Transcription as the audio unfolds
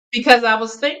because I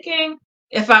was thinking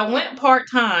if I went part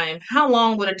time, how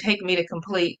long would it take me to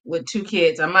complete with two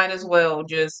kids? I might as well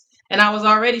just, and I was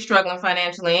already struggling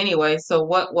financially anyway. So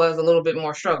what was a little bit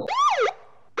more struggle?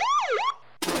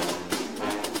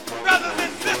 Brothers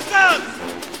and sisters,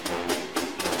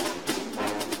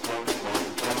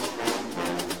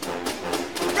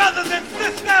 brothers and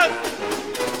sisters,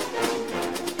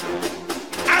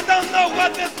 I don't know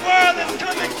what this world is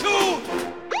coming to.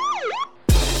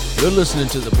 You're listening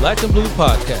to the Black and Blue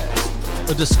Podcast,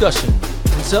 a discussion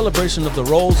and celebration of the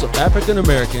roles of African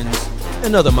Americans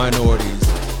and other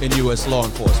minorities in U.S. law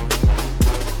enforcement.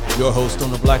 Your host on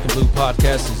the Black and Blue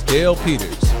Podcast is Dale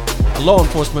Peters, a law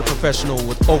enforcement professional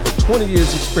with over 20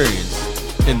 years experience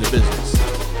in the business.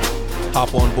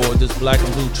 Hop on board this Black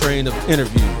and Blue train of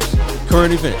interviews,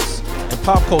 current events, and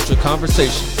pop culture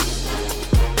conversations.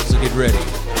 So get ready.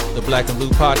 The Black and Blue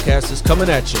Podcast is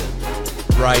coming at you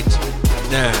right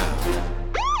now.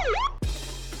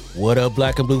 What up,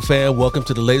 Black and Blue fan? Welcome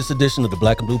to the latest edition of the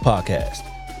Black and Blue Podcast,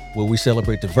 where we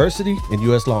celebrate diversity in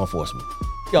U.S. law enforcement.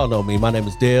 Y'all know me. My name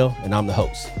is Dale, and I'm the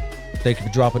host. Thank you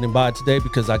for dropping in by today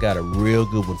because I got a real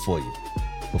good one for you.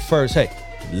 But first, hey,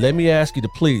 let me ask you to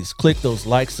please click those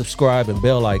like, subscribe, and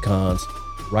bell icons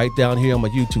right down here on my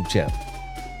YouTube channel.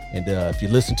 And if you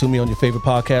listen to me on your favorite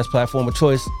podcast platform of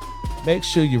choice, make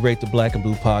sure you rate the Black and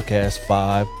Blue Podcast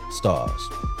 5 stars.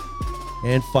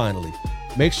 And finally,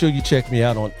 make sure you check me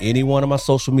out on any one of my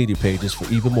social media pages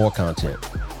for even more content.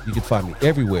 You can find me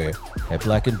everywhere at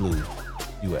Black and Blue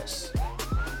US.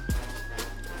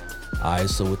 All right,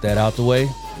 so with that out the way,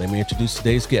 let me introduce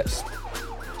today's guest.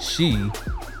 She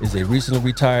is a recently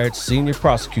retired senior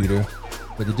prosecutor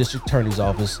for the District Attorney's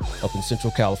Office up in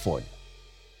Central California.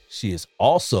 She is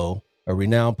also a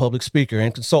renowned public speaker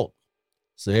and consultant.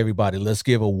 So everybody, let's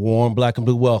give a warm Black and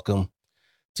Blue welcome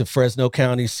to Fresno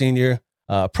County senior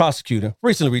prosecutor,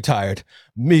 recently retired,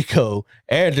 Miiko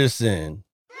Anderson.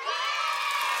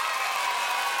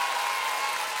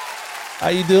 How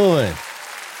you doing?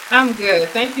 I'm good.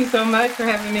 Thank you so much for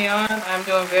having me on. I'm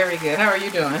doing very good. How are you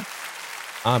doing?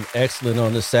 I'm excellent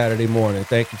on this Saturday morning.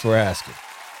 Thank you for asking.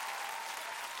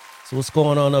 So what's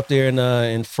going on up there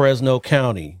in Fresno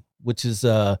County, which is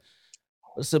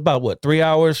it's about what, 3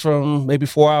 hours from, maybe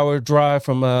 4 hour drive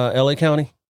from LA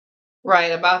County?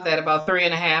 Right, about that, about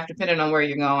 3.5, depending on where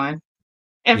you're going.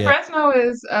 And Yeah. Fresno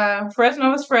is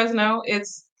Fresno.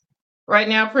 It's right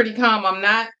now pretty calm. I'm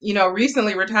not,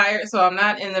 recently retired, so I'm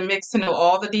not in the mix to know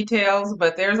all the details,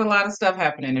 but there's a lot of stuff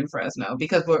happening in Fresno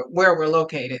because we're where we're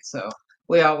located, so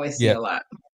we always see Yeah. a lot.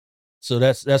 So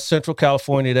that's Central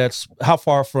California. That's how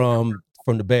far from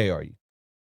the Bay are you?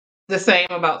 The same,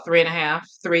 about 3.5,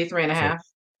 3.5. So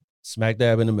smack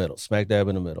dab in the middle. Smack dab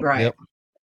in the middle. Right. Yep.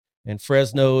 And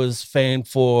Fresno is famed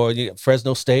for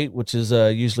Fresno State, which is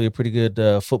usually a pretty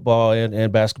good football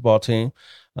and basketball team.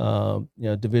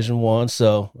 Division I.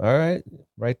 So all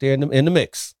right there in the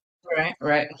mix. Right. All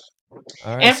right.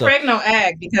 And So Fresno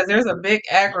Ag, because there's a big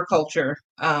agriculture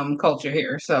culture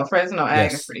here. So Fresno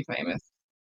Ag is yes, pretty famous.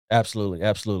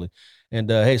 absolutely. And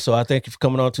hey, so I thank you for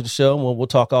coming on to the show. We'll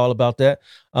talk all about that.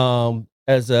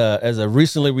 As a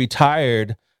recently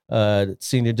retired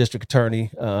senior district attorney,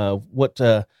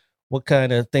 what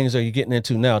kind of things are you getting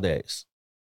into nowadays?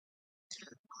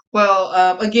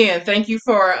 Well, again, thank you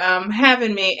for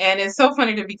having me. And it's so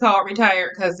funny to be called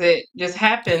retired because it just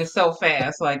happened so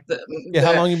fast. Like Yeah,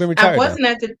 how long you been I retired now?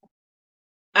 wasn't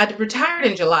I retired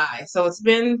in July, so it's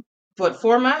been what,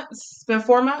 4 months? It's been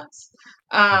 4 months.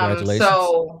 Congratulations.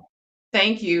 So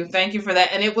thank you for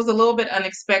that. And it was a little bit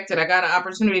unexpected. I got an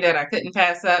opportunity that I couldn't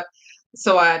pass up,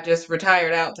 so I just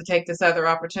retired out to take this other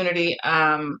opportunity.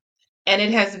 And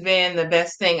it has been the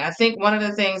best thing. I think one of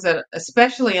the things that,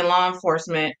 especially in law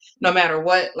enforcement, no matter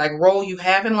what like role you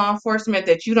have in law enforcement,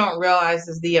 that you don't realize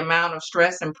is the amount of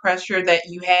stress and pressure that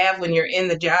you have when you're in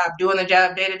the job, doing the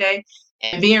job day to day.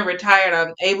 And being retired,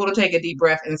 I'm able to take a deep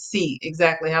breath and see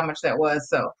exactly how much that was.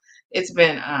 So it's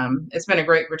been a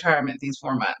great retirement these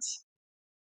 4 months.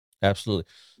 Absolutely.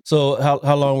 So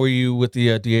how long were you with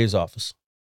the DA's office?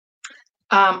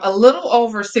 A little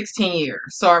over 16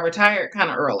 years. So I retired kind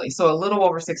of early. So a little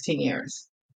over 16 years.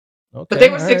 But they Okay,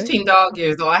 were all right. 16 dog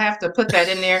years, though. I have to put that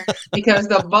in there because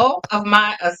the bulk of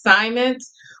my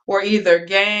assignments were either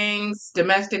gangs,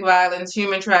 domestic violence,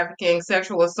 human trafficking,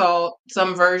 sexual assault,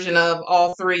 some version of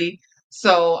all three.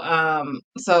 So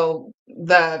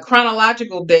the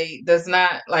chronological date does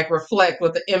not like reflect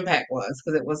what the impact was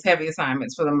because it was heavy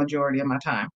assignments for the majority of my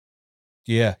time.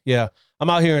 Yeah, yeah. I'm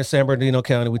out here in San Bernardino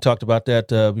County. We talked about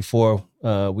that before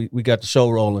we got the show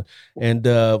rolling. And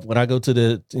when I go to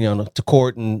the to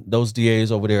court, and those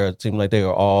DAs over there, it seem like they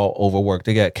are all overworked.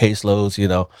 They got caseloads,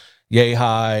 yay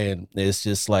high, and it's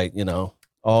just like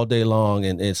all day long.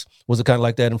 And it's was it kind of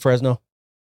like that in Fresno?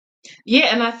 Yeah,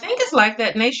 and I think it's like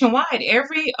that nationwide.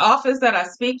 Every office that I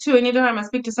speak to, anytime I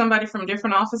speak to somebody from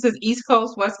different offices, East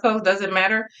Coast, West Coast, doesn't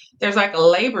matter. There's like a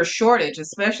labor shortage,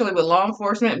 especially with law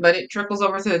enforcement, but it trickles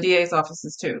over to the DA's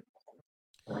offices too.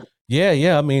 Yeah,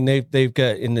 yeah. I mean, they've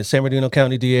got in the San Bernardino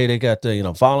County DA, they got the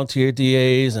volunteer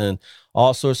DAs and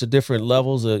all sorts of different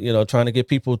levels of trying to get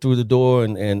people through the door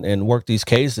and work these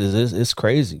cases. It's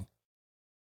crazy.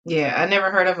 Yeah, I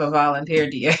never heard of a volunteer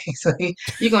DA, so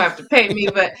you're gonna have to pay me,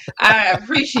 but I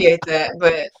appreciate that.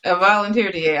 But a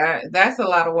volunteer DA, that's a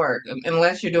lot of work,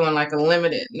 unless you're doing like a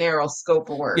limited, narrow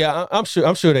scope of work. Yeah, I'm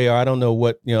sure they are. I don't know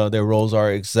what their roles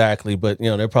are exactly, but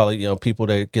they're probably people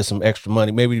that get some extra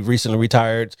money, maybe recently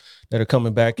retired that are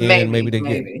coming back in. Maybe Maybe, they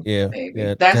get maybe, yeah maybe. yeah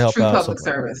to That's help true out public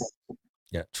somebody. service.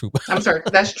 Yeah, true. I'm sorry,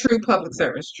 that's true public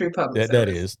service. True public That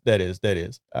service.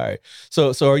 is all right.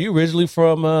 So are you originally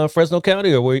from Fresno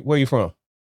County, or where are you from?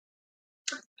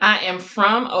 I am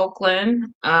from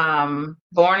Oakland,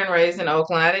 born and raised in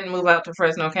Oakland. I didn't move out to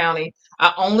Fresno County.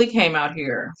 I only came out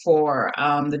here for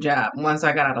the job once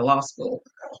I got out of law school.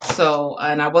 So,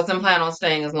 and I wasn't planning on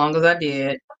staying as long as I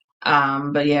did.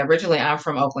 But yeah, originally I'm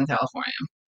from Oakland, California.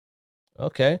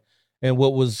 Okay. And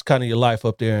what was kind of your life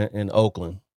up there in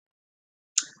Oakland?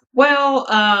 Well,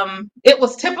 it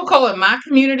was typical in my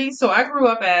community. So I grew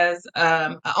up as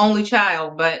an only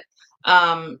child, but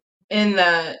um, in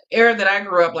the era that I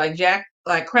grew up,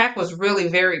 like crack was really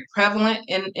very prevalent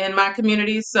in my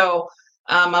community. So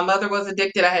my mother was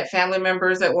addicted. I had family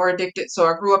members that were addicted. So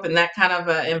I grew up in that kind of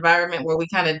environment where we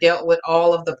kind of dealt with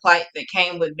all of the plight that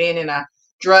came with being in a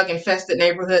drug infested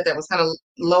neighborhood that was kind of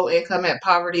low income, had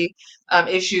poverty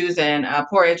issues and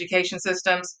poor education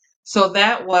systems. So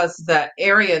that was the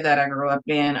area that I grew up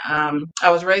in.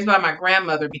 I was raised by my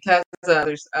grandmother because of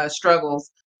there's struggles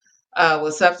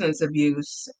with substance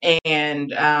abuse,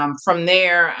 and from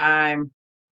there, I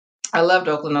loved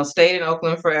Oakland. I stayed in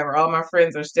Oakland forever. All my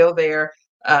friends are still there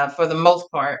for the most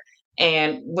part,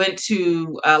 and went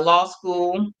to law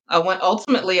school. I went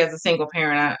ultimately as a single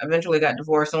parent. I eventually got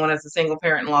divorced and went as a single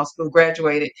parent in law school.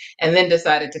 Graduated, and then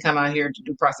decided to come out here to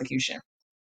do prosecution.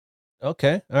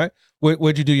 Okay, all right.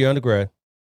 Where'd you do your undergrad?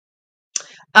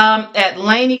 At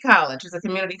Laney College, it's a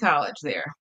community college there.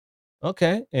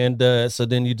 Okay, and so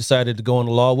then you decided to go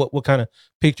into law. What kind of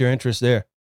piqued your interest there?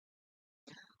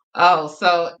 Oh,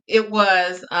 so it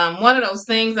was one of those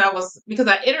things I was because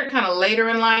I entered kind of later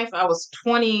in life. I was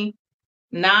 29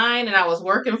 and I was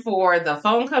working for the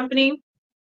phone company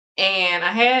and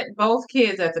I had both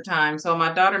kids at the time. So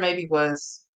my daughter maybe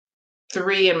was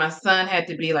 3 and my son had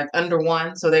to be like under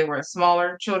 1, so they were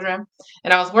smaller children.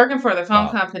 And I was working for the phone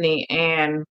Wow. company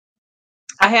and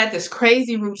I had this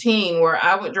crazy routine where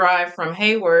I would drive from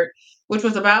Hayward, which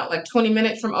was about like 20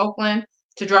 minutes from Oakland,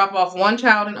 to drop off one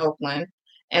child in Oakland.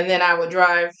 And then I would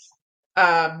drive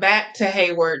back to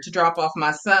Hayward to drop off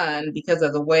my son because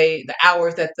of the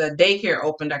hours that the daycare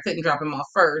opened. I couldn't drop him off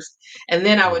first. And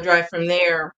then I Mm. would drive from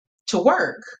there to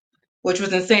work, which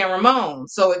was in San Ramon.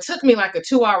 So it took me like a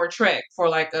 2 hour trek for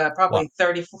like a Wow. probably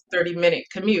 30 minute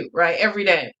commute, right? Every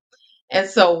day. And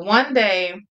so one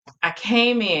day I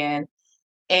came in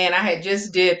and I had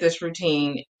just did this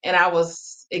routine and I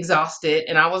was exhausted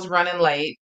and I was running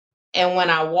late. And when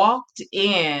I walked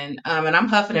in, and I'm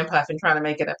huffing and puffing trying to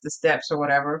make it up the steps or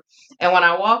whatever. And when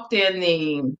I walked in,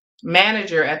 the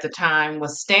manager at the time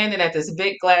was standing at this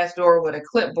big glass door with a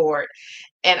clipboard.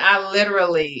 And I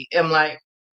literally am like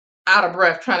out of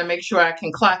breath trying to make sure I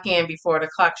can clock in before the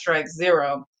clock strikes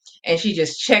 0. And she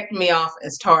just checked me off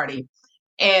as tardy.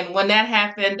 And when that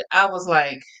happened, I was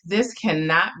like, this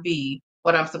cannot be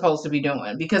what I'm supposed to be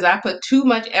doing because I put too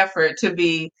much effort to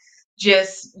be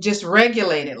just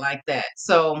regulated like that.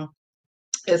 So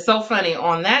it's so funny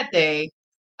on that day.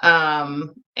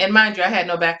 And mind you, I had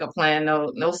no backup plan,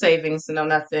 no savings, no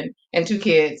nothing, and 2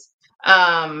 kids.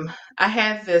 I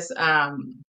had this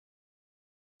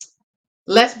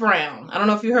Les Brown. I don't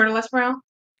know if you heard of Les Brown.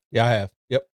 Yeah, I have.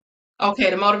 Yep.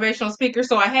 Okay, the motivational speaker.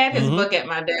 So I had his Hmm. book at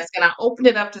my desk and I opened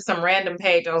it up to some random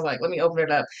page. I was like, let me open it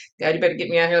up. God, you better get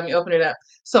me out here. Let me open it up.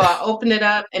 So I opened it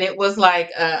up and it was like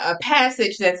a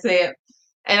passage that said,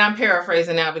 and I'm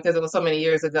paraphrasing now because it was so many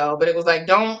years ago, but it was like,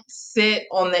 don't sit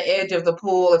on the edge of the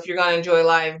pool if you're going to enjoy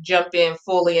life. Jump in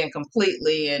fully and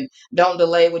completely and don't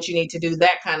delay what you need to do,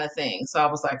 that kind of thing. So I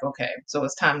was like, okay, so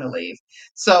it's time to leave.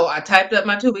 So I typed up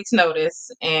my 2 weeks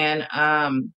notice and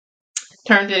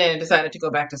turned it in and decided to go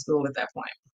back to school at that point.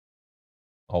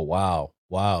 Oh wow,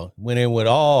 wow! Went in with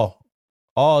all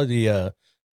the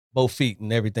both feet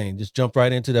and everything. Just jumped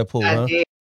right into that pool, I huh? did.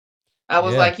 I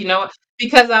was Yeah, like, you know what?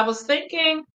 Because I was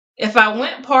thinking if I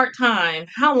went part time,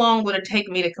 how long would it take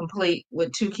me to complete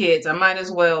with two kids? I might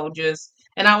as well just,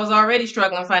 and I was already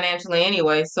struggling financially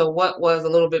anyway. So what was a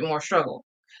little bit more struggle?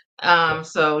 yeah.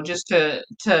 So just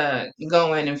to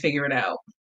go in and figure it out.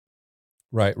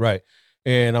 Right, right.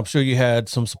 And I'm sure you had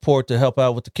some support to help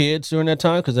out with the kids during that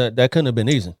time because that couldn't have been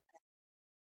easy.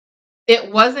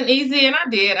 It wasn't easy, and I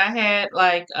did. I had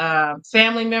like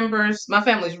family members. My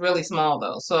family's really small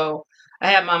though, so I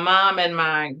had my mom and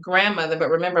my grandmother. But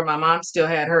remember, my mom still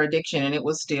had her addiction, and it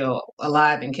was still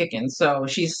alive and kicking. So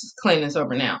she's clean and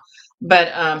sober now.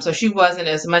 But so she wasn't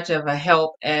as much of a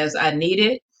help as I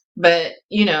needed. But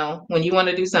when you want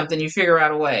to do something, you figure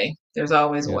out a way. There's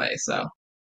always a Yeah. way. So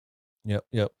Yep,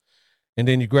 yep. And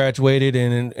then you graduated,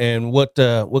 and what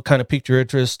kind of piqued your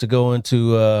interest to go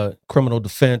into criminal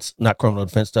defense, not criminal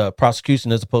defense,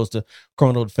 prosecution as opposed to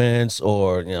criminal defense,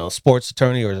 or sports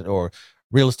attorney, or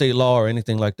real estate law, or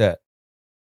anything like that?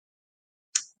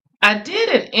 I did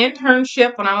an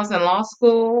internship when I was in law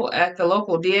school at the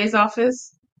local DA's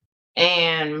office.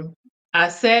 And I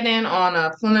sat in on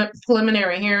a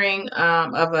preliminary hearing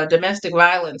of a domestic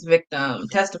violence victim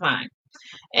testifying.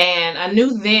 And I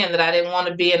knew then that I didn't want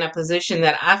to be in a position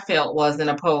that I felt wasn't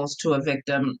opposed to a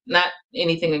victim, not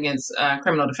anything against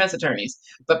criminal defense attorneys,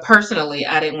 but personally,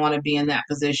 I didn't want to be in that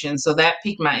position. So that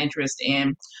piqued my interest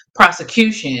in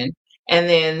prosecution. And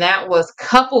then that was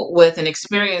coupled with an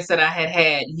experience that I had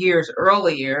had years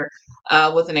earlier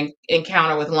with an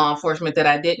encounter with law enforcement that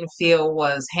I didn't feel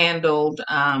was handled,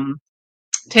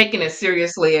 taken as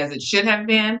seriously as it should have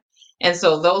been. And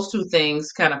so those two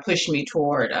things kind of pushed me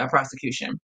toward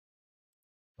prosecution.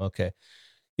 Okay.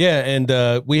 Yeah,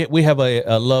 and we have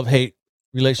a love hate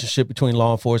relationship between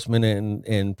law enforcement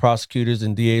and prosecutors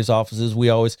and DA's offices. We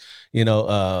always,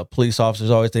 police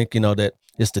officers always think that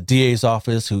it's the DA's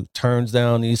office who turns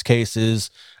down these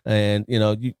cases, and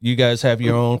you guys have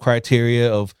your own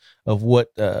criteria of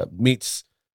what meets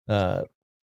uh,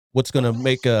 what's going to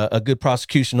make a good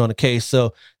prosecution on a case.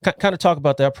 So, kind of talk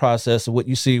about that process and what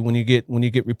you see when you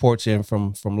get reports in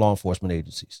from law enforcement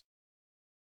agencies.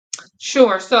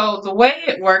 Sure. So the way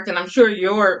it worked, and I'm sure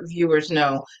your viewers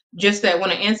know, just that when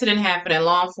an incident happened and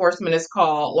law enforcement is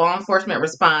called, law enforcement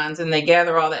responds and they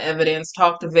gather all the evidence,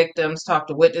 talk to victims, talk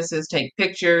to witnesses, take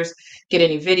pictures, get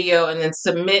any video, and then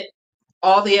submit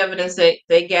all the evidence that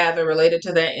they gather related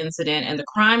to that incident and the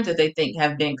crimes that they think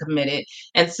have been committed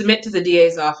and submit to the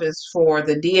DA's office for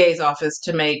the DA's office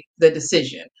to make the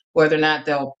decision whether or not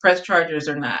they'll press charges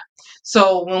or not.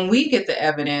 So when we get the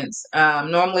evidence,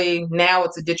 normally now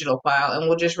it's a digital file and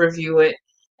we'll just review it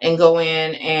and go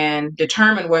in and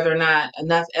determine whether or not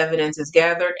enough evidence is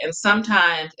gathered. And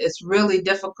sometimes it's really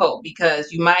difficult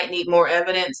because you might need more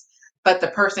evidence, but the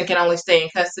person can only stay in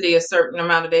custody a certain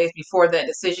amount of days before that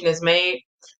decision is made.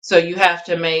 So you have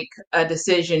to make a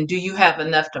decision. Do you have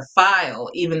enough to file,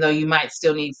 even though you might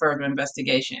still need further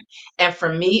investigation? And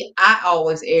for me, I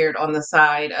always erred on the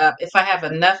side of if I have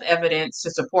enough evidence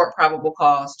to support probable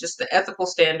cause, just the ethical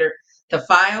standard to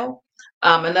file,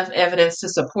 enough evidence to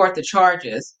support the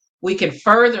charges, we can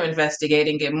further investigate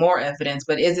and get more evidence,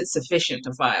 but is it sufficient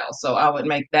to file? So I would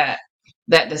make that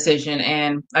decision.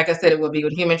 And like I said, it would be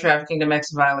with human trafficking,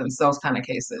 domestic violence, those kind of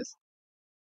cases.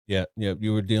 Yeah, yeah,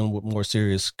 you were dealing with more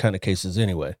serious kind of cases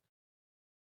anyway.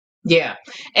 Yeah.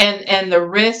 And the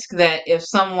risk that if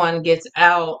someone gets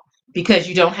out because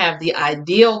you don't have the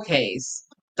ideal case,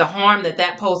 the harm that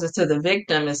that poses to the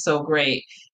victim is so great.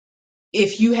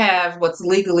 If you have what's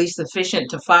legally sufficient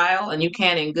to file and you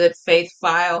can in good faith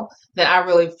file, then I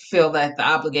really feel that the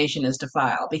obligation is to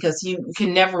file because you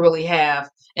can never really have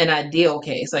an ideal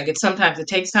case. Like sometimes it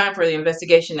takes time for the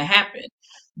investigation to happen,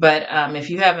 but if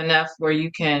you have enough where you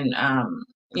can,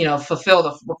 fulfill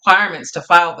the requirements to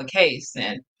file the case,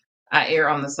 then I err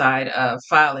on the side of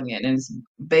filing it, and it's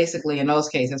basically in those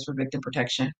cases for victim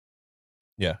protection.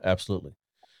 Yeah, absolutely.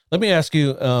 Let me ask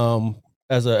you,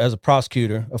 as a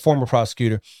prosecutor, a former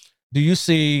prosecutor, do you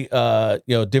see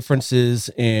differences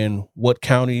in what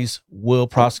counties will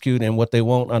prosecute and what they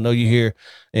won't? I know you hear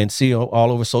and see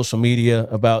all over social media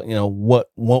about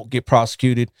what won't get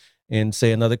prosecuted in,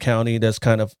 say, another county that's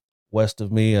kind of west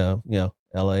of me,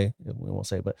 LA, we won't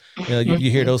say, but you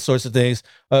hear those sorts of things,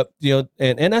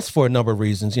 and that's for a number of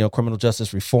reasons, criminal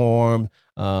justice reform,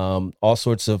 all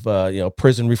sorts of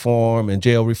prison reform and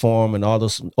jail reform and all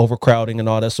those overcrowding and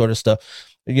all that sort of stuff.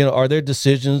 Are there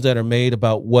decisions that are made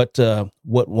about what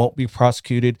won't be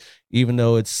prosecuted, even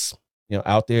though it's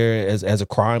out there as a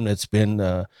crime that's been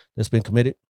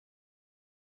committed?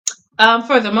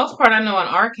 For the most part, I know in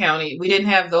our county, we didn't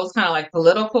have those kind of like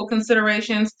political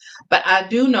considerations, but I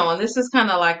do know, and this is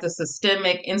kind of like the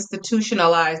systemic,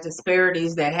 institutionalized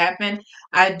disparities that happen.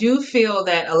 I do feel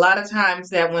that a lot of times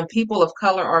that when people of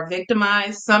color are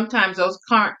victimized, sometimes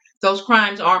those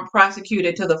crimes aren't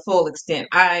prosecuted to the full extent.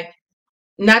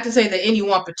 Not to say that any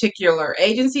one particular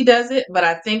agency does it, but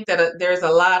I think that there's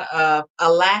a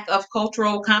lack of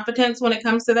cultural competence when it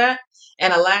comes to that,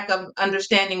 and a lack of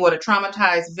understanding what a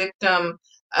traumatized victim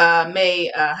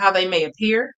may how they may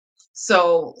appear.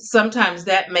 So sometimes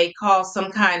that may cause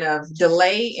some kind of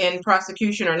delay in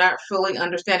prosecution or not fully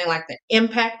understanding like the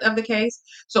impact of the case.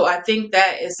 So I think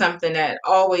that is something that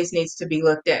always needs to be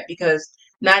looked at because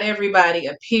not everybody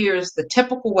appears the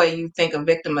typical way you think a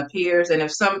victim appears, and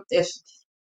if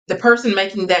the person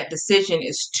making that decision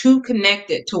is too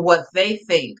connected to what they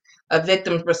think a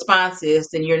victim's response is,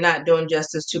 then you're not doing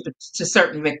justice to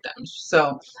certain victims.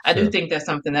 So I do Sure. think that's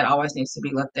something that always needs to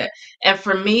be looked at. And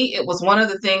for me, it was one of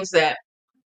the things that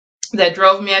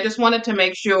drove me. I just wanted to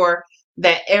make sure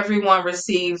that everyone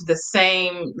received the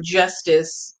same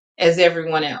justice as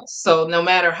everyone else. So no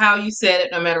matter how you said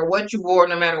it, no matter what you wore,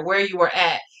 no matter where you were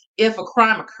at, if a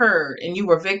crime occurred and you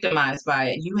were victimized by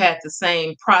it, you had the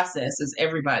same process as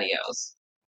everybody else.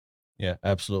 Yeah,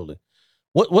 absolutely.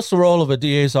 What's the role of a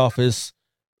DA's office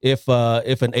if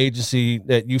an agency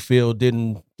that you feel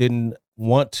didn't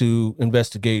want to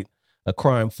investigate a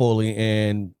crime fully,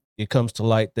 and it comes to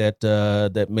light that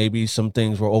that maybe some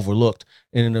things were overlooked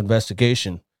in an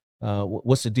investigation?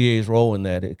 What's the DA's role in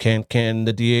that? Can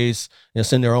the DA's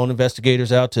send their own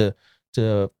investigators out to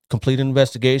complete an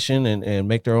investigation and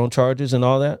make their own charges and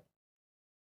all that?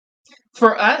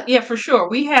 For us, yeah, for sure.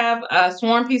 We have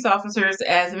sworn peace officers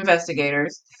as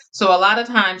investigators. So a lot of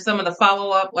times, some of the follow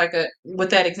up, with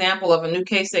that example of a new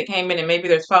case that came in, and maybe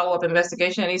there's follow up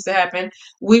investigation that needs to happen,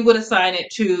 we would assign it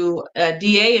to a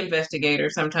DA investigator.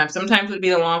 Sometimes it would be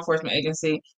the law enforcement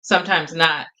agency, sometimes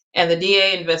not. And the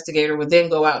DA investigator would then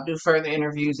go out, do further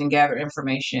interviews, and gather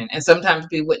information, and sometimes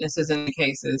be witnesses in the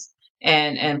cases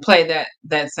and play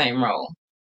that same role.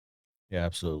 Yeah,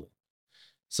 absolutely.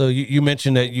 So you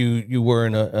mentioned that you were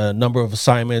in a number of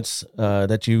assignments,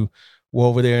 that you were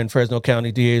over there in Fresno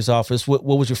County DA's office. What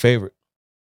was your favorite?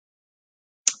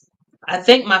 I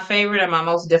think my favorite and my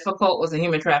most difficult was a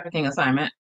human trafficking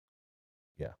assignment.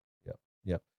 Yeah, yeah,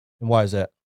 yeah. And why is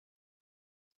that?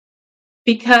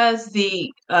 Because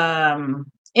the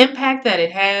impact that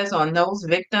it has on those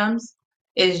victims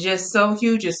is just so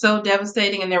huge, it's so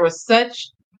devastating, and there was such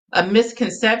a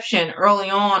misconception early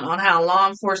on how law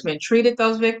enforcement treated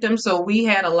those victims. So we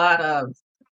had a lot of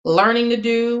learning to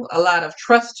do, a lot of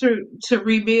trust to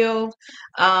rebuild,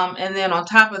 and then on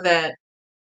top of that,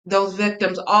 those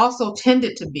victims also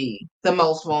tended to be the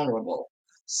most vulnerable.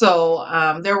 So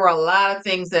there were a lot of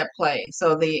things at play.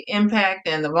 So the impact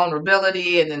and the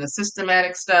vulnerability, and then the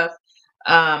systematic stuff,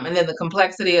 and then the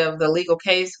complexity of the legal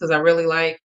case, because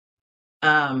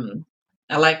um,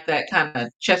 I like that kind of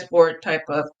chessboard type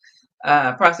of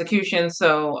prosecution.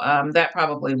 So that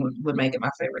probably would make it my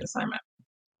favorite assignment.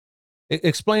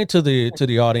 Explain to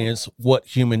the audience what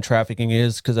human trafficking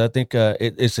is, because I think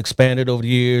it's expanded over the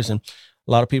years, and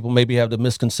a lot of people maybe have the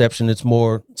misconception it's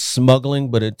more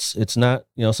smuggling, but it's not.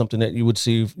 Something that you would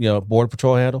see border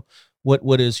patrol handle.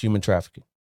 What is human trafficking?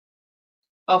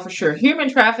 Oh, for sure. Human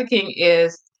trafficking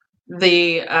is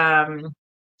the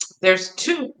there's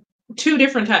two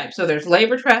different types. So there's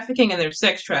labor trafficking and there's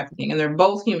sex trafficking, and they're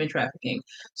both human trafficking.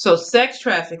 So sex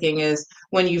trafficking is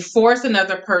when you force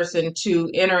another person to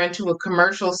enter into a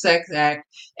commercial sex act,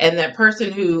 and that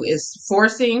person who is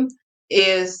forcing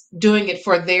is doing it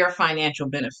for their financial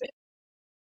benefit.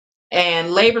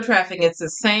 And labor trafficking, it's the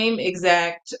same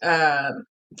exact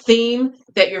theme,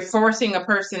 that you're forcing a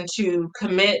person to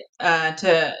commit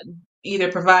to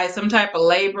either provide some type of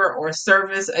labor or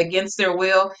service against their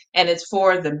will, and it's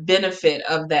for the benefit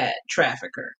of that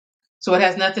trafficker. So it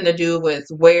has nothing to do with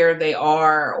where they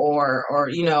are,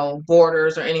 or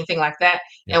borders or anything like that.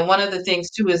 Yeah, And one of the things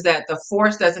too is that the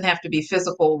force doesn't have to be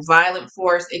physical, violent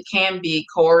force. It can be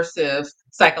coercive,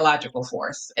 psychological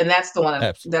force, and that's the one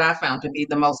absolutely. that I found to be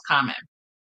the most common.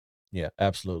 Yeah,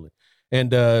 absolutely.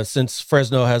 And since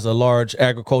Fresno has a large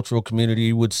agricultural community,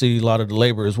 you would see a lot of the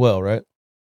labor as well, right?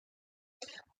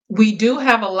 We do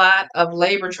have a lot of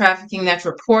labor trafficking that's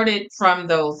reported from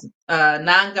those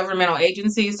non-governmental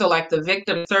agencies. So, like the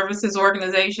victim services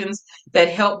organizations that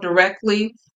help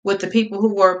directly with the people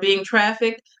who were being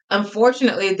trafficked.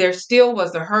 Unfortunately, there still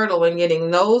was a hurdle in getting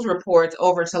those reports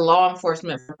over to law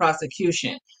enforcement for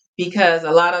prosecution, because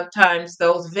a lot of times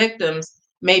those victims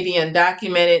may be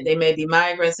undocumented, they may be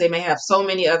migrants, they may have so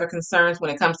many other concerns when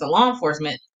it comes to law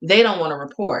enforcement, they don't want to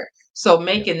report. So Yeah.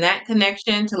 making that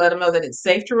connection to let them know that it's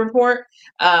safe to report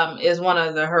is one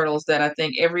of the hurdles that I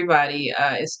think everybody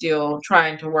is still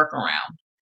trying to work around.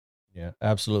 Yeah,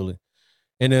 absolutely.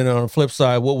 And then on the flip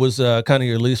side, what was kind of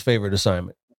your least favorite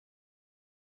assignment?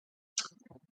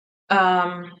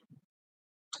 Um,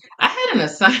 I had an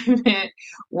assignment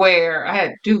where I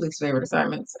had two least favorite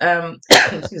assignments.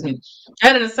 Excuse me. I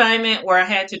had an assignment where I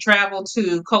had to travel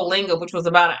to Coalinga, which was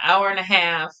about an hour and a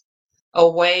half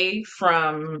away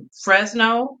from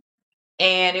Fresno.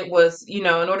 And it was, in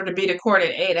order to be to court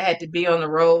at 8, I had to be on the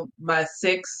road by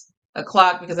 6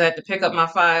 o'clock because I had to pick up my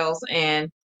files.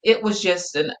 And it was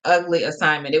just an ugly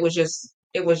assignment. It was just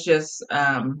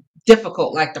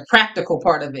difficult, like the practical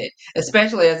part of it,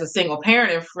 especially as a single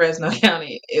parent in Fresno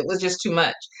County. It was just too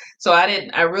much. So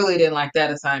I really didn't like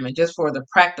that assignment just for the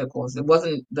practicals. It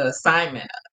wasn't the assignment.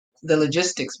 The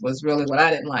logistics was really what I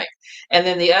didn't like. And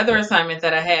then the other Yeah. assignment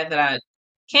that I had that I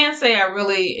can say I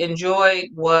really enjoyed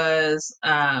was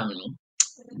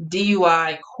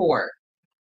DUI court,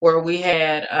 where we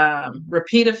had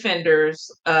repeat offenders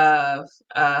of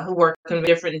who were convicted of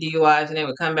different DUIs, and they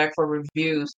would come back for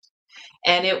reviews.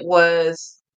 And it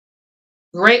was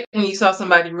great when you saw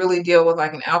somebody really deal with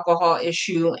like an alcohol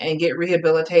issue and get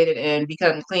rehabilitated and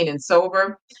become clean and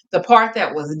sober. The part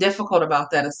that was difficult about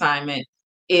that assignment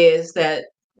is that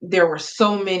there were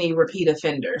so many repeat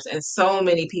offenders and so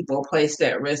many people placed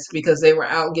at risk because they were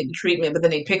out getting treatment, but then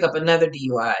they pick up another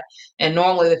DUI. And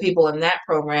normally the people in that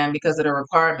program, because of the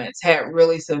requirements, had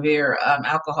really severe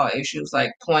alcohol issues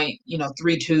like point,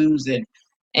 3.2s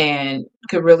and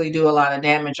could really do a lot of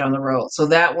damage on the road. So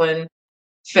that one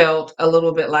felt a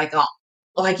little bit like how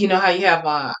you have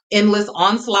a endless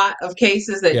onslaught of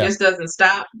cases that Yeah. just doesn't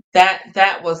stop.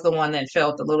 That was the one that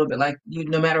felt a little bit like you,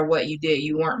 no matter what you did,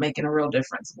 you weren't making a real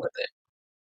difference with it.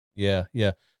 Yeah.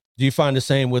 Yeah. Do you find the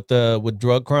same with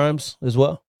drug crimes as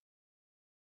well?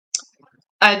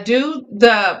 I do.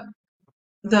 The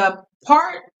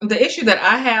issue that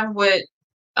I have with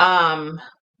um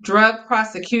drug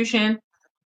prosecution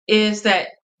is that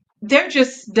there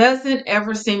just doesn't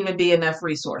ever seem to be enough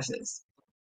resources.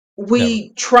 Never.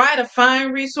 We try to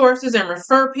find resources and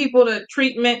refer people to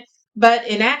treatment, but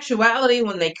in actuality,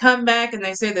 when they come back and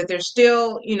they say that they're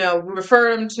still, we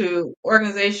refer them to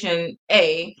organization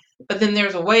A, but then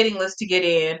there's a waiting list to get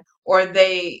in, or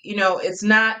it's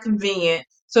not convenient.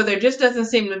 So there just doesn't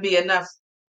seem to be enough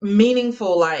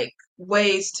meaningful, like,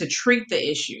 ways to treat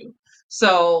the issue.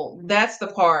 So that's the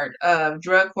part of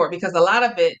drug court, because a lot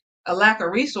of it, a lack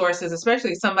of resources,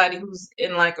 especially somebody who's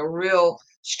in like a real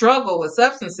struggle with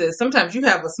substances, sometimes you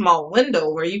have a small window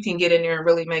where you can get in there and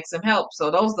really make some help. So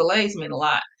those delays mean a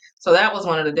lot. So that was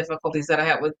one of the difficulties that I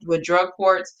had with drug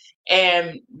courts,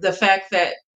 and the fact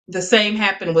that the same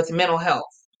happened with mental health.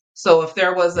 So if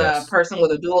there was a Yes. person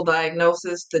with a dual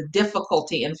diagnosis, the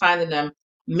difficulty in finding them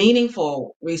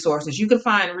meaningful resources. You can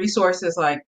find resources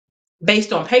like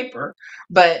based on paper,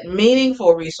 but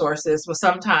meaningful resources was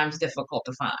sometimes difficult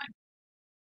to find.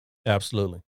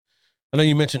 Absolutely. I know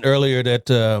you mentioned earlier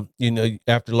that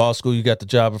after law school you got the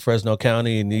job in Fresno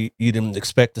County, and you didn't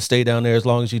expect to stay down there as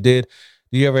long as you did.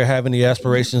 Do you ever have any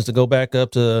aspirations to go back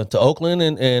up to Oakland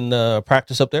and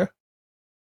practice up there?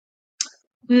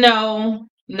 No,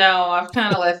 no, I've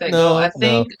kind of let that go. I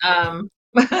No, no.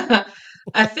 think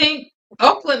I think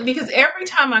Oakland, because every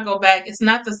time I go back, it's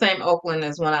not the same Oakland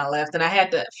as when I left, and I had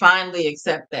to finally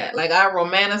accept that. Like, I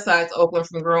romanticize Oakland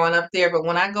from growing up there, but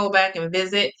when I go back and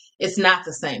visit, it's not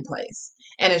the same place.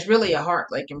 And it's really a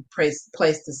heartbreaking place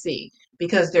to see,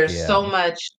 because there's Yeah. so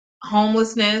much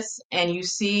homelessness, and you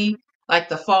see like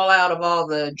the fallout of all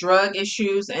the drug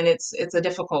issues, and it's a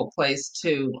difficult place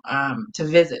to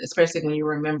visit, especially when you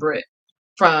remember it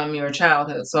from your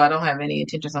childhood. So I don't have any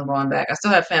intentions on going back. I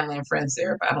still have family and friends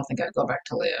there, but I don't think I'd go back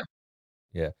to live.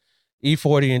 Yeah.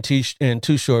 E40 and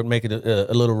Too Short make it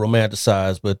a little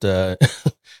romanticized, but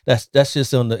that's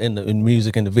just in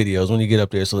music and the videos when you get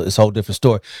up there. So it's a whole different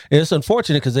story. And it's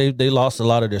unfortunate because they lost a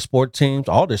lot of their sport teams,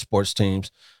 all their sports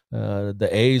teams. The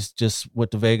A's just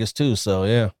went to Vegas too. So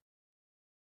yeah.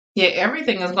 Yeah,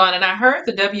 everything is gone. And I heard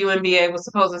the WNBA was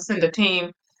supposed to send a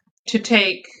team to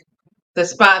take the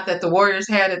spot that the Warriors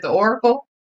had at the Oracle.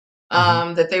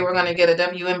 Hmm. That they were going to get a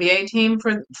WNBA team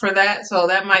for that. So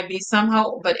that might be some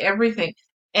hope, but everything,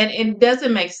 and it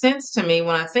doesn't make sense to me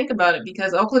when I think about it,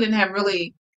 because Oakland didn't have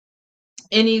really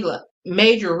any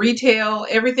major retail.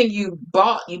 Everything you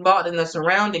bought in the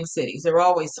surrounding cities. There were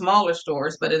always smaller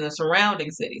stores, but in the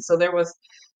surrounding cities. So there was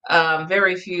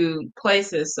very few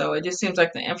places. So it just seems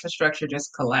like the infrastructure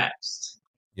just collapsed.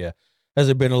 Yeah. Has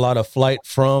there been a lot of flight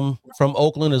from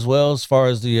Oakland as well, as far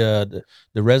as the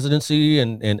residency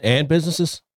and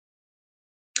businesses?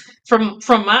 From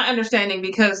my understanding,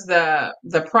 because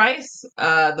the price,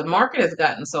 the market has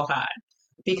gotten so high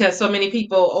because so many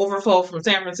people overflow from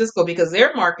San Francisco because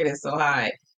their market is so high, Yeah,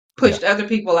 pushed other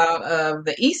people out of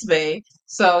the East Bay.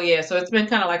 So yeah, so it's been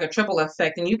kind of like a triple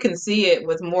effect, and you can see it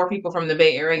with more people from the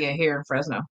Bay Area here in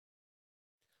Fresno.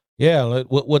 yeah.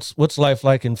 What's life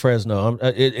like in Fresno?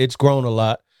 It's grown a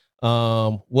lot.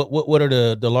 What are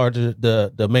the larger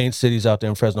the main cities out there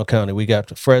in Fresno County? We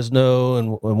got Fresno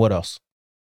and what else?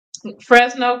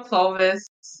 Fresno, Clovis.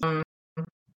 Um, there's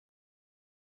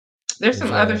There's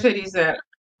some other cities that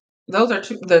those are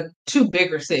the two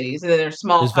bigger cities, and then there's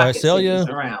small is pocket cities Visalia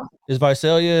around.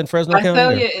 in Fresno County or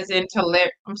Visalia is in Tulare.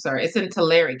 I'm sorry, it's in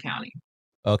Tulare County.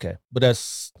 okay, but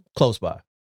that's close by.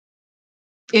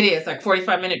 It is like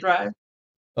 45-minute drive.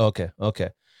 Okay, okay.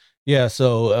 Yeah,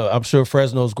 so I'm sure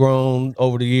Fresno's grown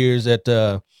over the years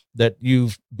that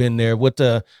you've been there. What's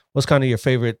kind of your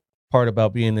favorite part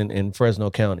about being in Fresno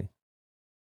County?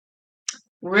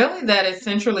 Really, that is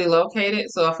centrally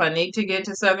located. So if I need to get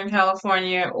to Southern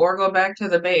California or go back to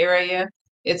the Bay Area,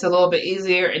 it's a little bit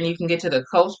easier, and you can get to the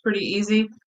coast pretty easy.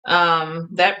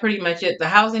 That pretty much it. The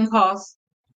housing costs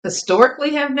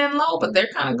historically have been low, but they're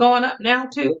kind of going up now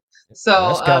too. So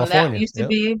That's that California. used to Yep.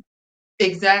 be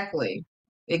exactly,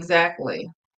 exactly.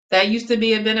 That used to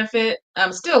be a benefit.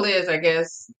 Still is, I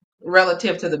guess,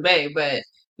 relative to the Bay, but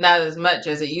not as much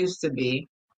as it used to be.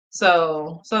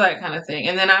 So that kind of thing.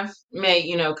 And then I've made,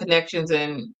 connections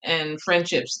and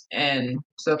friendships, and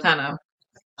so kind of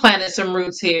planted some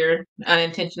roots here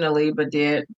unintentionally, but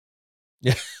did.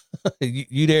 Yeah.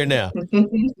 You there now?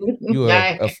 You are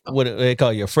I what do they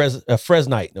call you a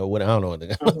Fresnite or what? I don't know what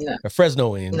am. No, a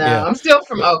Fresnoan. no, Yeah. I'm still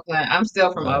from Oakland. I'm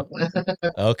still from Uh, Oakland.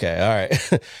 okay. All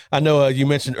right. I know you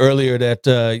mentioned earlier that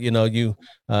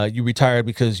you retired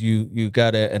because you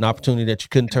got an opportunity that you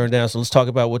couldn't turn down. So let's talk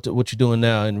about what you're doing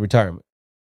now in retirement.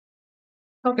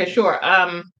 Okay, sure.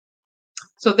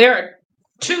 So there are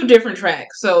two different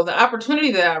tracks. So the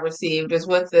opportunity that I received is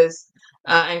with this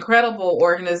incredible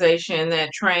organization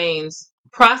that trains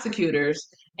prosecutors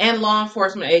and law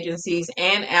enforcement agencies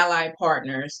and allied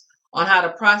partners on how to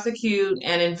prosecute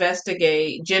and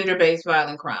investigate gender-based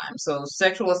violent crimes. So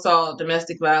sexual assault,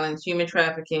 domestic violence, human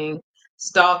trafficking,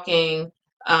 stalking,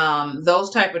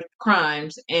 those type of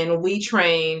crimes. And we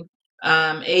train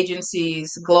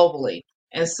agencies globally.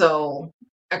 And so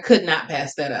I could not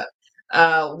pass that up.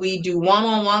 We do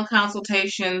one-on-one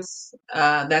consultations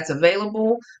that's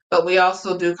available, but we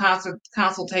also do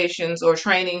consultations or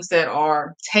trainings that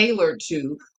are tailored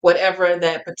to whatever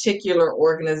that particular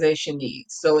organization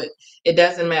needs. So it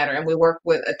doesn't matter, and we work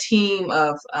with a team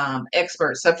of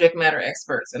experts, subject matter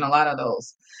experts, in a lot of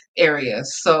those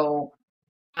areas. So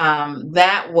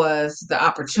that was the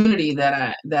opportunity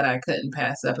that I couldn't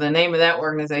pass up. And the name of that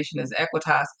organization is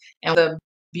Equitas, and the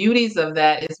beauties of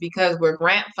that is because we're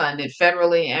grant funded,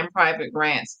 federally and private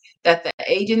grants, that the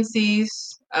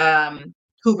agencies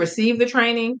who receive the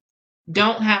training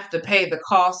don't have to pay the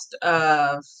cost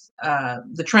of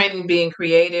the training being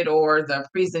created or the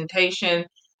presentation,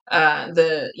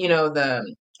 the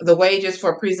wages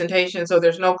for presentation. So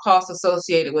there's no cost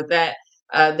associated with that.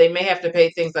 They may have to pay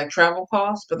things like travel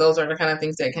costs, but those are the kind of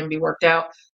things that can be worked out.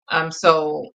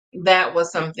 So that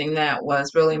was something that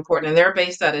was really important. And they're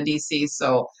based out of DC,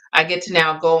 so I get to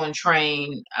now go and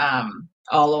train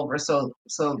all over. So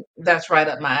that's right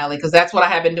up my alley because that's what I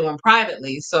have been doing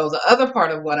privately. So the other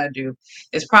part of what I do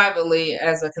is privately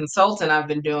as a consultant. I've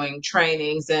been doing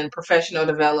trainings and professional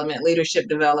development, leadership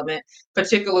development,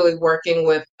 particularly working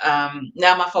with.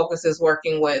 Now my focus is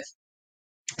working with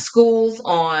schools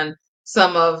on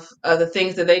some of the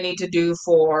things that they need to do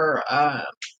for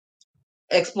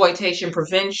exploitation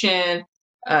prevention,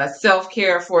 self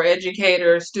care for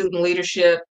educators, student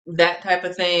leadership, that type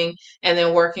of thing, and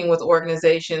then working with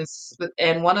organizations.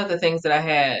 And one of the things that I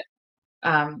had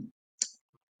um,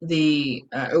 it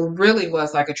really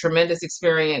was like a tremendous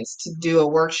experience to do a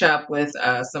workshop with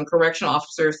some correctional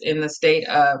officers in the state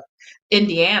of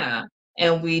Indiana,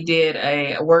 and we did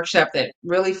a workshop that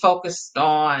really focused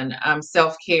on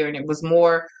self-care, and it was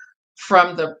more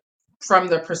from the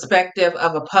perspective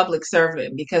of a public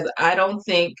servant, because I don't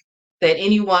think that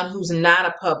anyone who's not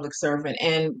a public servant,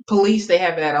 and police, they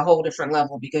have it at a whole different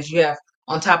level, because you have,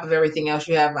 on top of everything else,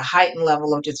 you have a heightened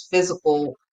level of just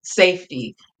physical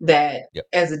safety that, Yep.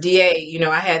 as a DA,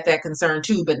 I had that concern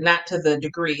too, but not to the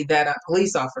degree that a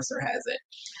police officer has it.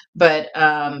 But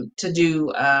to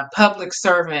do public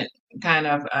servant kind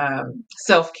of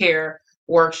self care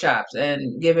workshops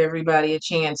and give everybody a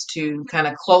chance to kind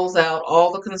of close out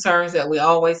all the concerns that we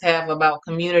always have about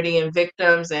community and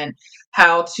victims, and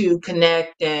how to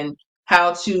connect, and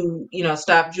how to,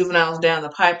 stop juveniles down the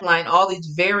pipeline, all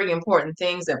these very important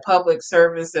things that public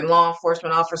service and law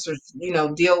enforcement officers,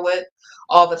 deal with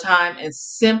all the time, and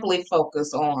simply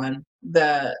focus on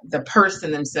the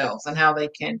person themselves and how they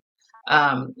can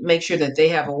make sure that they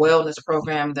have a wellness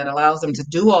program that allows them to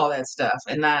do all that stuff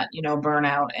and not, burn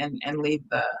out and leave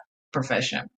the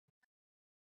profession.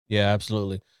 Yeah,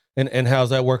 absolutely. And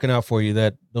how's that working out for you?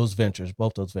 Those ventures,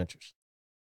 both those ventures.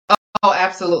 Oh,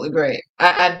 absolutely great.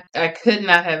 I could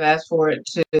not have asked for it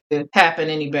to happen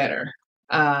any better.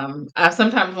 I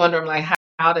sometimes wonder, I'm like,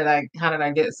 how did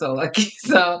I get so lucky?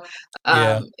 So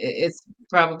Yeah, it's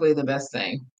probably the best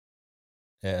thing.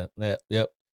 yeah, yep.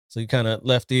 So you kind of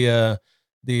left the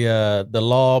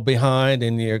law behind,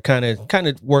 and you're kind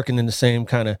of working in the same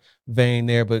kind of vein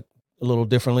there, but a little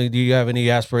differently. Do you have any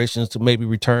aspirations to maybe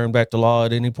return back to law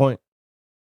at any point?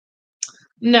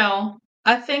 No,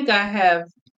 I think I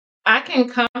can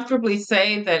comfortably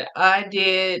say that I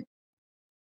did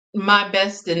my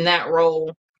best in that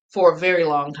role for a very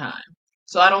long time.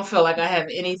 So I don't feel like I have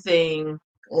anything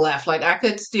left. Like I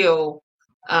could still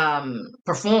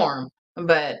perform,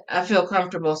 but I feel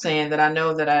comfortable saying that I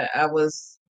know that I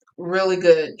was really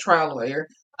good trial lawyer.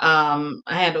 I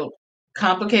handled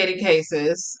complicated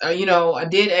cases. I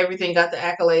did everything, got the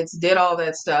accolades, did all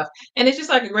that stuff. And it's just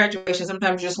like a graduation.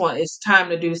 Sometimes you just it's time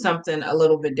to do something a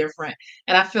little bit different.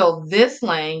 And I feel this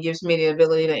lane gives me the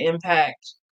ability to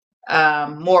impact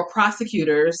more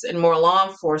prosecutors and more law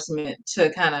enforcement to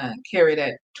kind of carry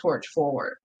that torch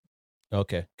forward.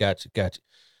 Okay, gotcha.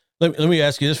 Let me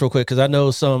ask you this real quick, because I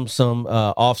know some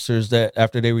officers that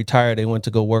after they retire, they went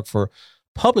to go work for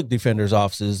public defenders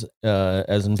offices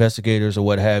as investigators or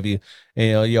what have you.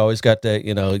 And you always got that.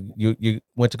 You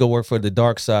went to go work for the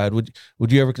dark side. Would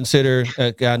you ever consider?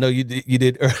 I know you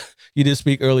did you did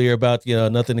speak earlier about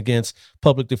nothing against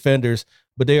public defenders,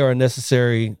 but they are a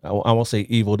necessary. I won't say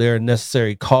evil. They're a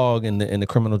necessary cog in the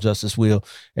criminal justice wheel.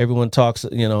 Everyone talks.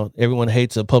 Everyone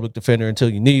hates a public defender until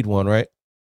you need one, right?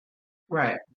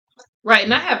 Right. Right,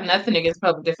 and I Yeah. have nothing against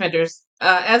public defenders.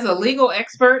 As a legal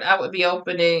expert, I would be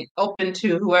open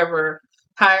to whoever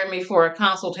hired me for a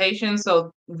consultation.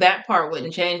 So that part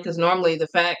wouldn't change, because normally the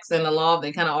facts and the law,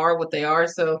 they kind of are what they are.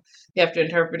 So you have to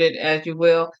interpret it as you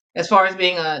will. As far as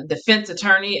being a defense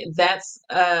attorney, that's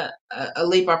a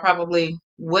leap I probably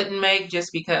wouldn't make,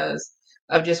 just because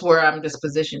of just where I'm just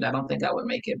positioned. I don't think I would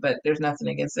make it, but there's nothing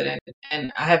against it,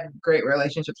 and I have great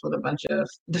relationships with a bunch of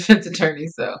defense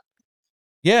attorneys. So.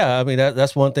 Yeah, I mean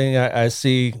that's one thing I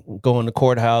see going to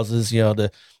courthouses.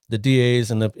 The DAs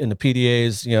and the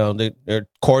PDAs. They're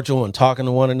cordial and talking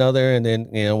to one another, and then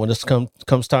when this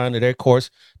comes time to their court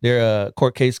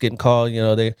case getting called.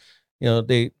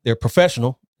 They're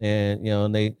professional,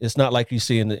 and they it's not like you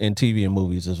see in TV and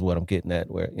movies is what I'm getting at,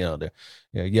 where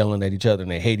they're yelling at each other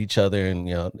and they hate each other, and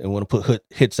they want to put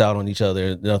hits out on each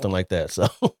other. Nothing like that. So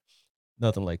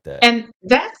nothing like that. And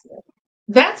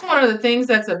that's one of the things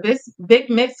that's a big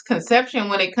misconception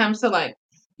when it comes to, like,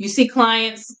 you see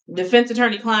clients, defense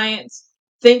attorney clients,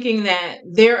 thinking that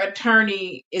their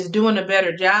attorney is doing a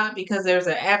better job because there's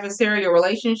an adversarial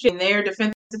relationship in their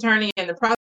defense attorney and the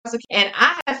prosecutor. And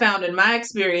I have found in my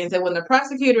experience that when the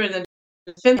prosecutor and the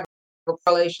defense have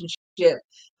a relationship,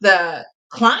 the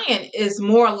client is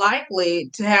more likely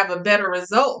to have a better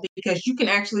result, because you can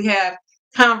actually have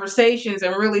conversations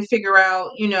and really figure out,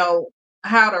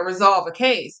 how to resolve a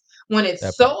case. When it's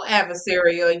That part. so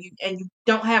adversarial, and you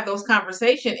don't have those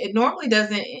conversations, it normally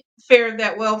doesn't fare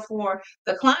that well for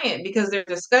the client, because there are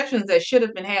discussions that should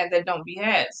have been had that don't be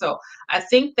had. So I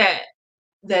think that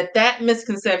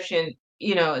misconception,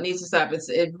 it needs to stop.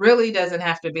 It really doesn't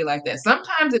have to be like that.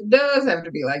 Sometimes it does have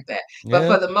to be like that, but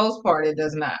Yeah. for the most part, it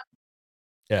does not.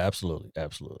 Yeah. Absolutely.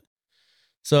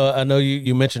 So I know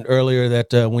you mentioned earlier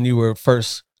that when you were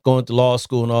first going to law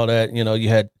school and all that, you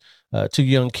had two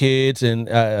young kids, and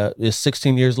it's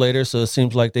 16 years later. So it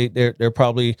seems like they're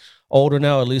probably older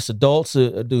now, at least adults.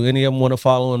 Do any of them want to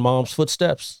follow in mom's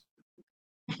footsteps?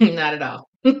 Not at all.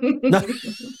 Not,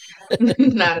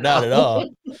 Not at not at all. all.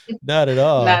 Not at Not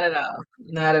all. at all.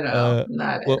 Not at all.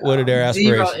 Not at What are all. their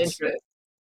Zero aspirations? interest.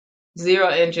 Zero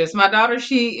interest. My daughter,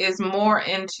 she is more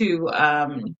into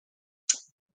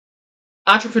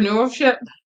entrepreneurship,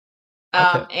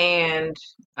 Okay. and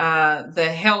the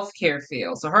healthcare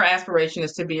field. So her aspiration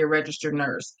is to be a registered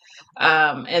nurse.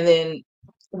 And then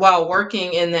while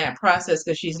working in that process,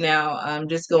 because she's now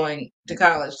just going to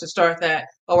college to start that,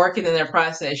 while working in that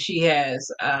process, she has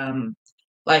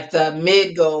like the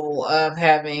mid goal of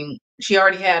having she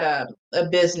already had a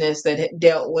business that had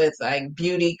dealt with like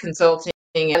beauty consulting,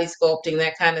 body sculpting,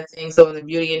 that kind of thing. So in the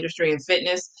beauty industry and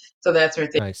fitness, so that's her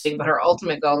Nice. thing. But her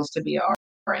ultimate goal is to be a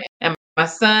RN. And my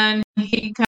son,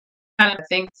 he kind of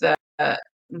thinks the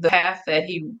path that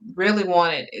he really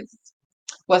wanted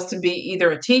was to be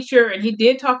either a teacher, and he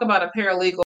did talk about a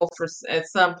paralegal at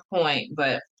some point,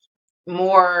 but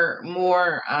more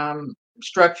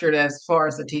structured as far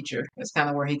as a teacher is kind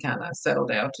of where he kind of settled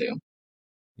down to.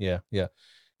 Yeah, yeah.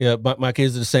 Yeah, my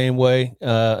kids are the same way.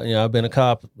 I've been a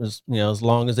cop as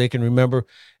long as they can remember.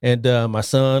 And my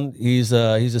son, he's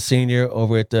a senior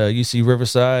over at UC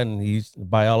Riverside, and he's a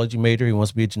biology major. He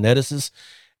wants to be a geneticist.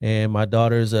 And my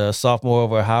daughter's a sophomore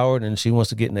over at Howard, and she wants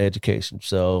to get into education.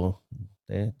 So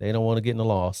they don't want to get into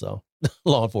law. So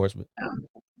law enforcement. Um,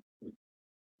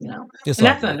 It's and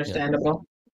all that's good. Yeah, understandable.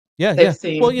 yeah, They've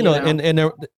yeah. Well, seen,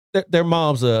 and their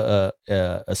mom's a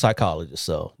psychologist,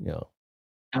 so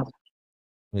oh,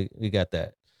 we got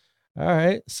that. All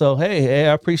right. So, hey,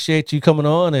 I appreciate you coming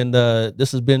on. And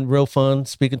this has been real fun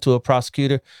speaking to a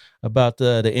prosecutor about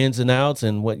the ins and outs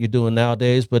and what you're doing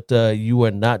nowadays. But you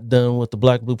are not done with the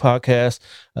Black and Blue podcast.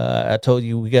 I told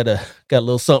you we got a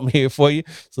little something here for you.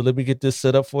 So let me get this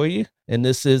set up for you. And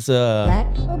this is black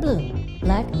or blue,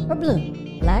 black or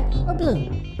blue, black or blue,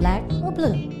 black or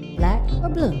blue, black or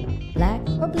blue, black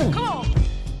or blue. all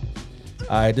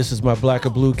right. This is my Black or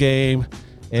Blue game.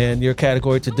 And your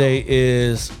category today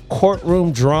is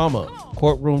courtroom drama.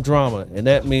 Courtroom drama. And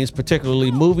that means particularly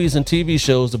movies and TV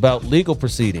shows about legal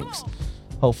proceedings.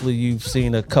 Hopefully you've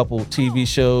seen a couple TV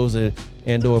shows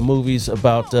and or movies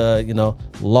about,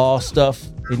 law stuff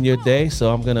in your day.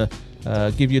 So I'm going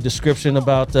to give you a description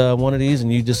about one of these,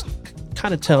 and you just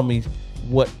kind of tell me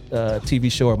what TV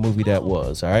show or movie that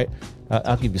was. All right.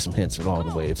 I'll give you some hints along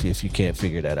the way if you can't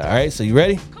figure that out. All right. So you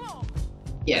ready?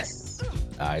 yes.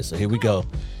 All right, so here we go.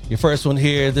 Your first one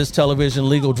here. This television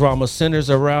legal drama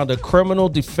centers around a criminal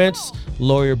defense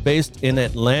lawyer based in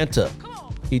Atlanta.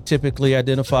 He typically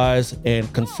identifies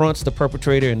and confronts the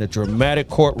perpetrator in a dramatic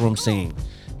courtroom scene.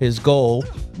 His goal,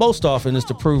 most often, is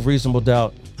to prove reasonable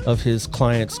doubt of his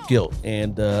client's guilt.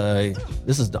 And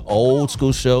this is the old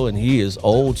school show, and he is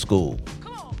old school.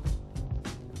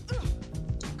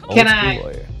 Can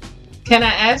I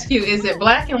ask you, is it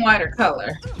black and white or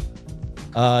color?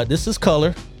 This is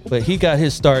color, but he got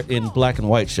his start in black and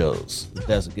white shows.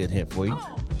 That's a good hint for you.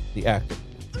 The actor.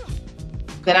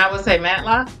 Then I would say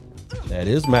Matlock. That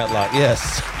is Matlock,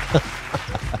 yes.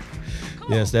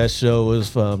 Yes, that show was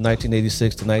from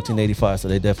 1986 to 1985, so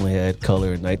they definitely had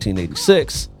color in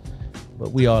 1986.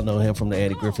 But we all know him from the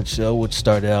Andy Griffith Show, which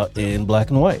started out in black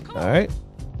and white. All right.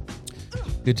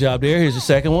 Good job there. Here's your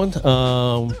second one.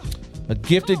 A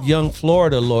gifted young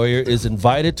Florida lawyer is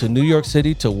invited to New York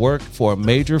City to work for a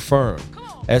major firm.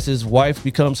 As his wife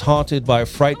becomes haunted by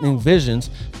frightening visions,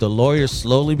 the lawyer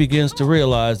slowly begins to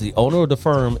realize the owner of the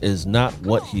firm is not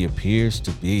what he appears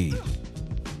to be.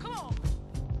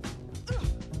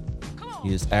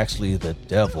 He is actually the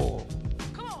devil.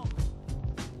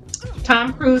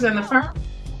 Tom Cruise and the Firm.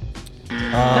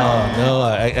 No,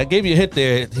 I gave you a hint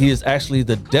there. He is actually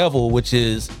the devil, which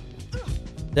is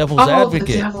Devil's Advocate.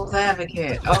 The Devil's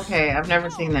Advocate. Okay, I've never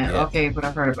seen that. Yeah. Okay, but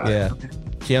I've heard about Yeah. it. Okay.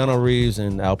 Keanu Reeves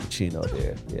and Al Pacino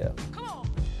there. Yeah.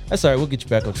 That's all right. We'll get you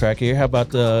back on track here. How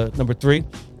about number 3?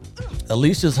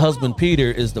 Alicia's husband,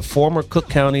 Peter, is the former Cook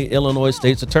County, Illinois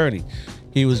state's attorney.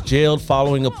 He was jailed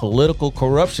following a political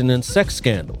corruption and sex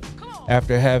scandal.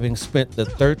 After having spent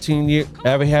 13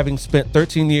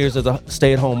 years as a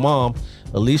stay-at-home mom,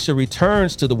 Alicia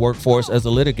returns to the workforce as a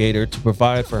litigator to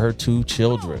provide for her 2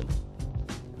 children.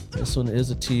 This one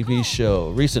is a TV show,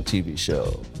 recent TV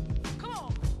show.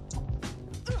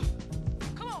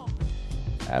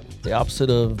 The opposite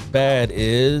of bad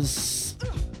is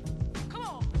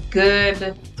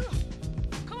Good.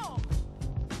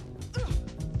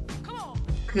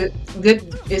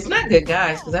 It's not Good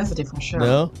Guys, because that's a different show.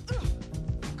 no.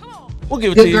 We'll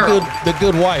give it Good to you. Girl. The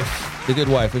Good Wife. The Good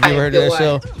Wife. Have you ever heard of that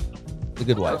show? The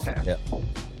Good Wife. Okay. Yep.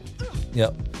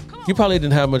 Yep. You probably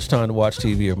didn't have much time to watch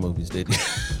TV or movies, did you?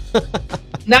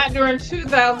 Not during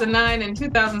 2009 and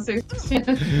 2016.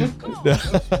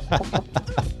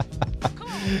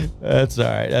 That's all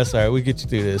right. That's all right. We get you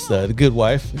through this. The Good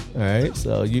Wife. All right.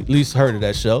 So you at least heard of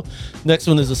that show. Next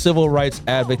one is a civil rights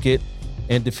advocate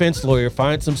and defense lawyer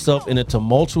finds himself in a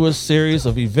tumultuous series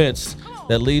of events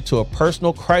that lead to a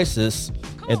personal crisis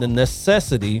and the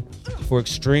necessity for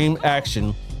extreme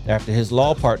action after his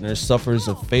law partner suffers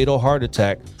a fatal heart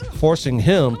attack, forcing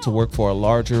him to work for a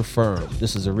larger firm.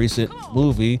 This is a recent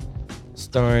movie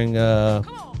starring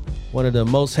one of the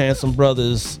most handsome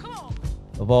brothers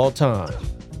of all time.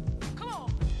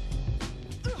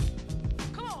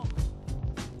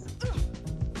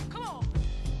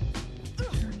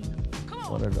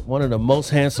 one of the most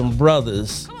handsome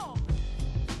brothers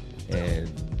and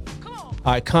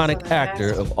iconic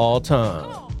actor of all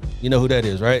time. You know who that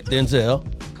is, right? Denzel.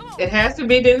 It has to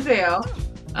be Denzel.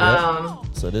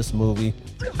 Yep. So this movie,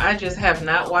 I just have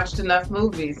not watched enough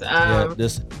movies.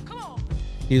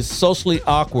 He's socially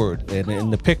awkward, and in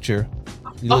the picture,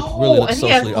 he really looks and he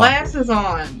has socially glasses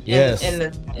awkward. on. Yes. In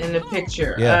the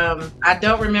picture. Yeah. I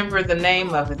don't remember the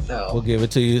name of it though. We'll give it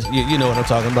to you. You know what I'm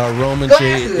talking about. Roman J.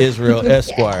 Glasses. Israel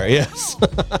Esquire. Yes.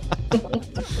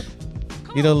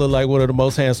 You don't look like one of the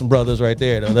most handsome brothers right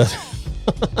there, though.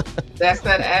 That's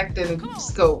that acting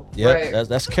scope. Yep, Right.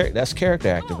 that's character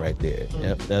acting right there.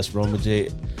 Yep, that's Roman J.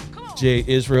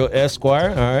 Israel Esquire.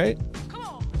 All right.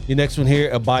 The next one here,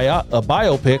 a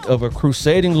biopic of a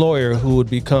crusading lawyer who would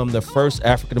become the first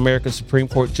African-American Supreme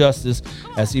Court justice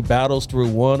as he battles through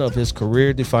one of his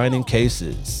career-defining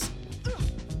cases.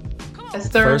 It's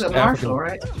Thurgood Marshall,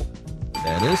 right?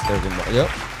 That is Thurgood Marshall. Yep.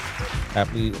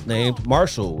 Aptly named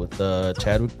Marshall with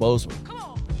Chadwick Boseman.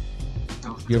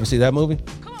 You ever see that movie?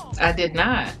 I did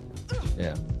not.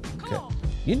 Yeah. Okay.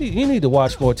 You need to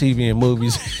watch more TV and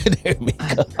movies there,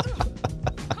 Miiko.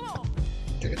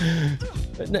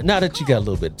 Now that you got a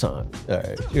little bit of time. All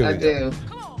right. Here we go. do.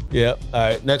 Yep. All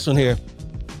right. Next one here.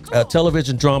 A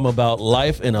television drama about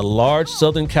life in a large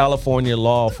Southern California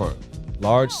law firm.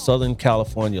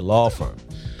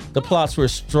 The plots were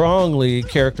strongly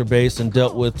character-based and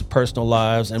dealt with the personal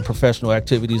lives and professional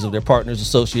activities of their partners,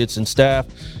 associates, and staff.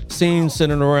 Scenes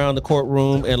centered around the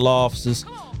courtroom and law offices.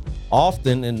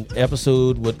 Often an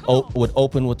episode would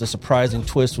open with a surprising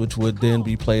twist, which would then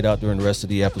be played out during the rest of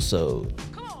the episode.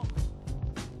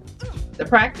 The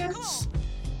Practice?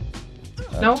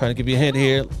 No. Trying to give you a hint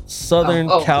here. Southern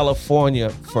California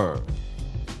firm.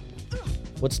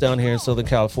 What's down here in Southern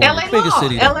California? LA Biggest Law.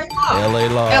 city. LA Law. LA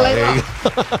Law. LA There Law. you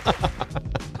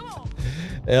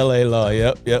go. LA Law.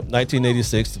 Yep.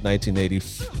 1986 to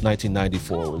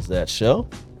 1994 was that show.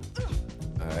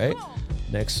 All right.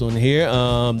 Next one here.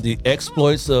 The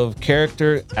exploits of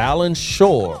character Alan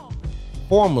Shore,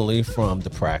 formerly from The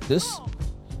Practice,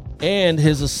 and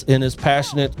his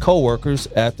passionate co-workers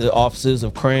at the offices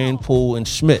of Crane, Poole, and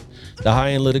Schmidt, the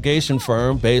high-end litigation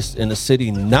firm based in a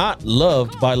city not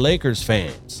loved by Lakers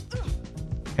fans.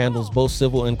 Handles both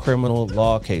civil and criminal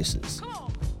law cases.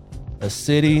 A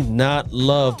city not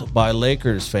loved by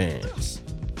Lakers fans.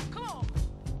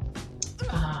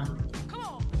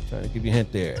 Trying to give you a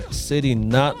hint there. A city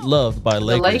not loved by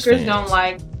Lakers fans. The Lakers don't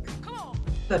like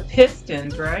the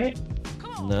Pistons, right?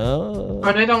 No.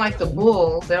 Or they don't like the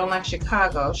Bulls. They don't like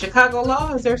Chicago. Chicago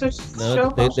Law? Is there such a show?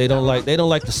 They don't like the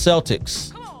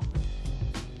Celtics.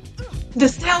 The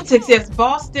Celtics, yes.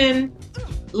 Boston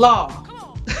Law.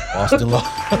 Boston Law.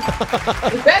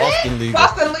 Is that Boston it? Legal.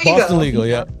 Boston Legal. Boston Legal,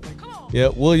 yeah. Yeah,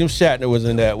 William Shatner was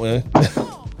in that one.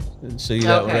 Show you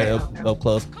that one right up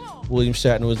close. William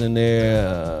Shatner was in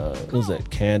there. Who was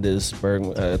that? Candace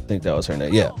Bergman. I think that was her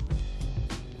name. Yeah.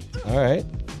 All right.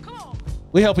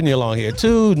 We're helping you along here.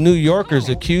 2 New Yorkers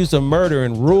accused of murder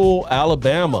in rural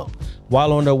Alabama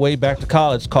while on their way back to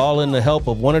college call in the help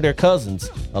of one of their cousins,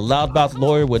 a loudmouth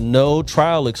lawyer with no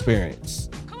trial experience.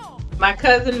 My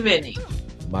Cousin Vinny.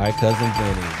 My Cousin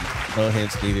Vinny. No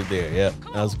hints needed there. Yep.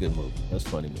 That was a good movie. That's a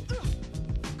funny movie.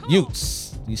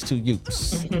 Utes. These 2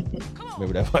 Utes.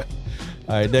 Remember that one?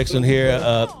 All right, next one here.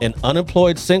 An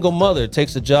unemployed single mother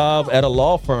takes a job at a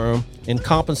law firm in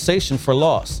compensation for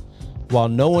loss. While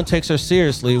no one takes her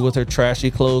seriously with her trashy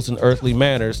clothes and earthly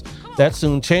manners, that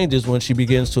soon changes when she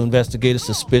begins to investigate a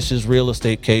suspicious real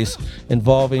estate case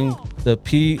involving the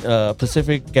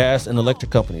Pacific Gas and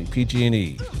Electric Company,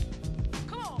 PG&E.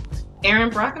 Aaron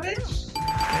Brockovich?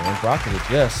 Aaron Brockovich,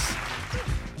 yes.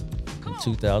 In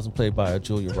 2000, played by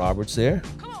Julia Roberts there.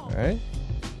 All right.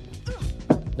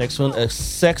 Next one, a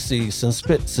sexy,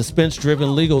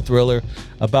 suspense-driven legal thriller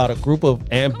about a group of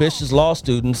ambitious law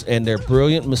students and their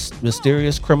brilliant,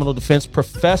 mysterious criminal defense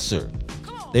professor.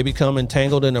 They become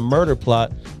entangled in a murder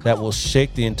plot that will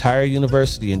shake the entire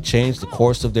university and change the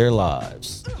course of their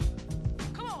lives.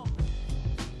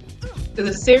 Is it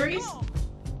a series?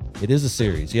 It is a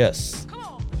series, yes.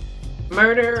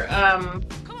 Murder,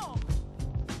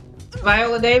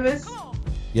 Viola Davis?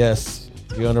 Yes,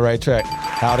 you're on the right track.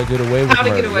 How to Get Away with Murder. How to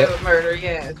Get Away with Murder,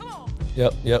 yes.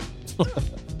 Yep.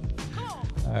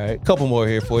 All right, couple more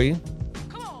here for you.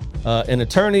 An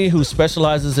attorney who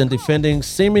specializes in defending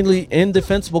seemingly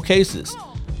indefensible cases.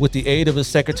 With the aid of his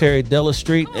secretary Della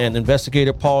Street and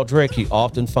investigator Paul Drake, he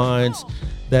often finds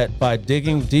that by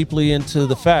digging deeply into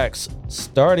the facts,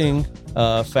 startling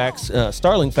facts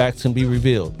can be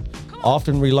revealed.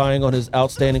 Often relying on his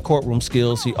outstanding courtroom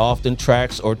skills, he often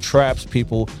tracks or traps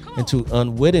people into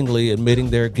unwittingly admitting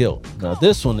their guilt. Now,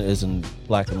 this one is in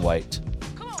black and white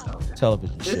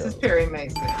television show. This is Perry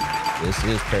Mason. This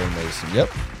is Perry Mason. Yep.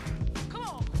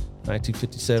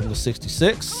 1957 to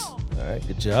 66. All right,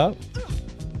 good job.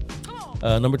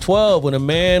 Number 12, when a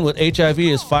man with HIV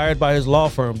is fired by his law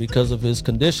firm because of his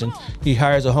condition, he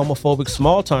hires a homophobic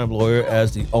small-time lawyer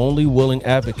as the only willing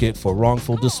advocate for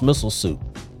wrongful dismissal suit.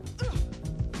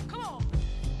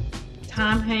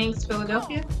 Tom Hanks,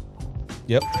 Philadelphia.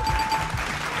 Yep.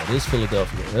 That is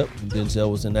Philadelphia. Yep. And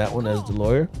Denzel was in that one as the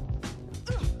lawyer.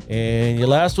 And your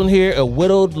last one here, a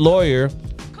widowed lawyer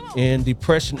in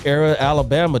Depression-era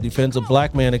Alabama defends a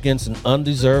black man against an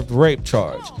undeserved rape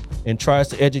charge and tries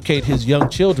to educate his young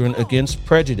children against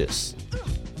prejudice.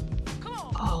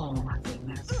 Oh my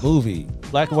goodness. Movie,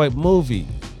 black and white movie.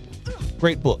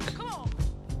 Great book.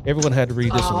 Everyone had to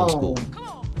read this one in school.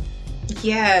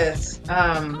 Yes.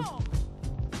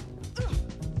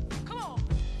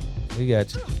 We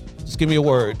got you. Just give me a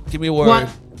word. Give me a word.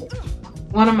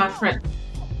 One of my friends.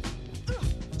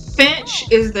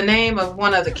 Finch is the name of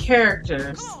one of the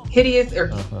characters. Hideous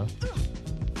or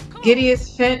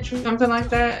Hideous Finch or something like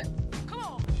that.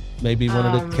 Maybe one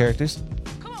of the characters.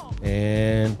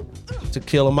 And To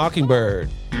Kill a Mockingbird.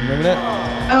 Remember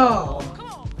that?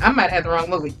 Oh, I might have the wrong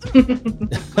movie.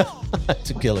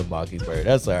 To Kill a Mockingbird.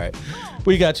 That's all right.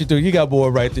 We got you through. You got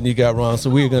more right than you got wrong. So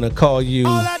we're going to call you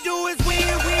the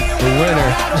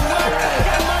winner.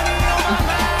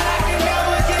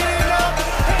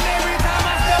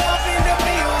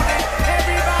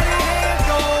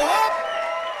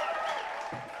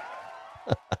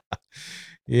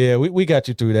 Yeah, we got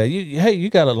you through that. You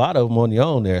got a lot of them on your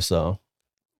own there, so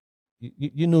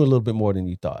you knew a little bit more than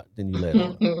you thought, than you let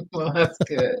on. Well, that's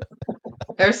good.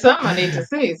 There's some I need to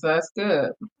see, so that's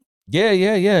good. Yeah.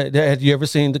 Had you ever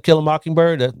seen To Kill a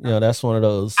Mockingbird? That's one of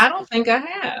those. I don't think I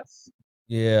have.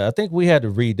 Yeah, I think we had to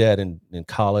read that in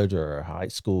college or high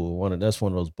school. That's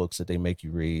one of those books that they make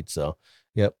you read. So,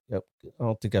 yep. I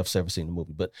don't think I've ever seen the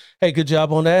movie, but hey, good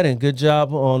job on that, and good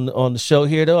job on the show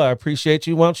here, though. I appreciate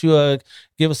you. Why don't you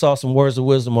give us all some words of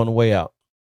wisdom on the way out?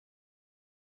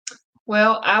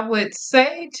 Well, I would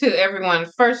say to everyone,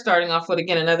 first starting off with,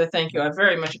 again, another thank you. I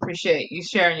very much appreciate you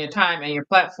sharing your time and your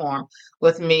platform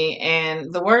with me.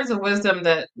 And the words of wisdom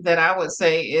that I would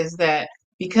say is that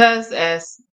because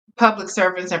as public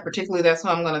servants, and particularly that's who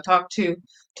I'm going to talk to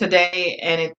today,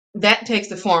 and that takes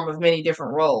the form of many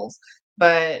different roles.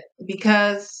 But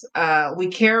because we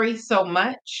carry so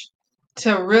much,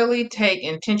 to really take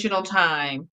intentional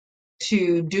time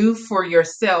to do for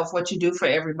yourself what you do for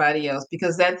everybody else,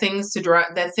 because that thing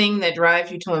that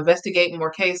drives you to investigate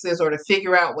more cases or to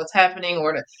figure out what's happening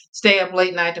or to stay up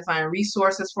late night to find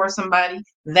resources for somebody,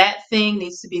 that thing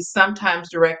needs to be sometimes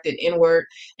directed inward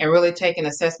and really take an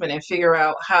assessment and figure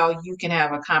out how you can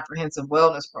have a comprehensive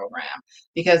wellness program,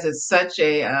 because it's such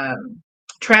a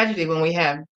tragedy when we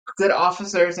have good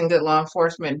officers and good law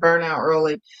enforcement burn out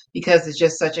early because it's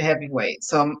just such a heavy weight.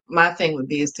 So my thing would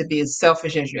be is to be as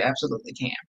selfish as you absolutely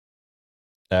can.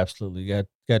 Absolutely. You got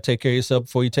to take care of yourself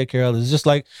before you take care of others. It's just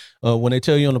like when they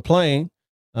tell you on the plane,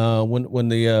 when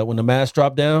the mask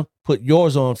drop down, put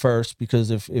yours on first,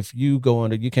 because if you go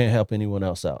under, you can't help anyone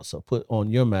else out. So put on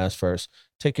your mask first,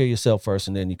 take care of yourself first,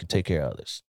 and then you can take care of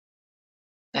others.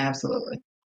 Absolutely.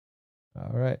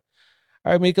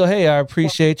 All right, Miiko. Hey, I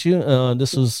appreciate you.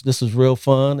 This was real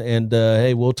fun, and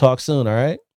hey, we'll talk soon. All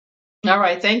right. All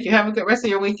right. Thank you. Have a good rest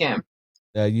of your weekend.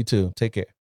 You too. Take care.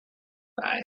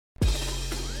 Bye.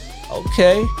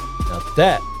 Okay. Now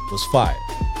that was fire.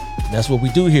 And that's what we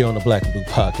do here on the Black and Blue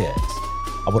Podcast.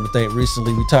 I want to thank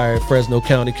recently retired Fresno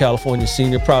County, California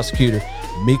senior prosecutor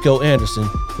Miiko Anderson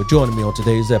for joining me on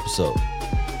today's episode.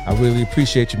 I really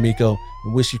appreciate you, Miiko,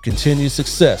 and wish you continued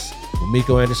success with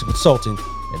Miiko Anderson Consulting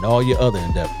and all your other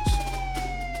endeavors.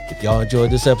 If y'all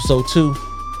enjoyed this episode too,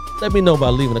 let me know by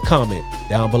leaving a comment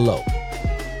down below.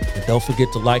 And don't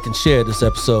forget to like and share this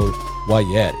episode while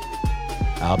you're at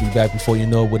it. I'll be back before you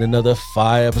know with another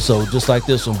 5 episodes just like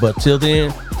this one. But till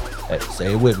then, hey,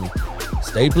 say it with me.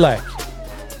 Stay black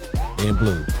and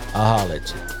blue. I'll holler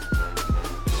at you.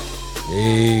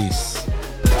 Peace.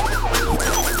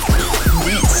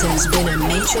 This has been a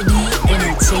Maitre D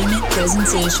Entertainment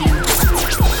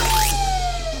presentation.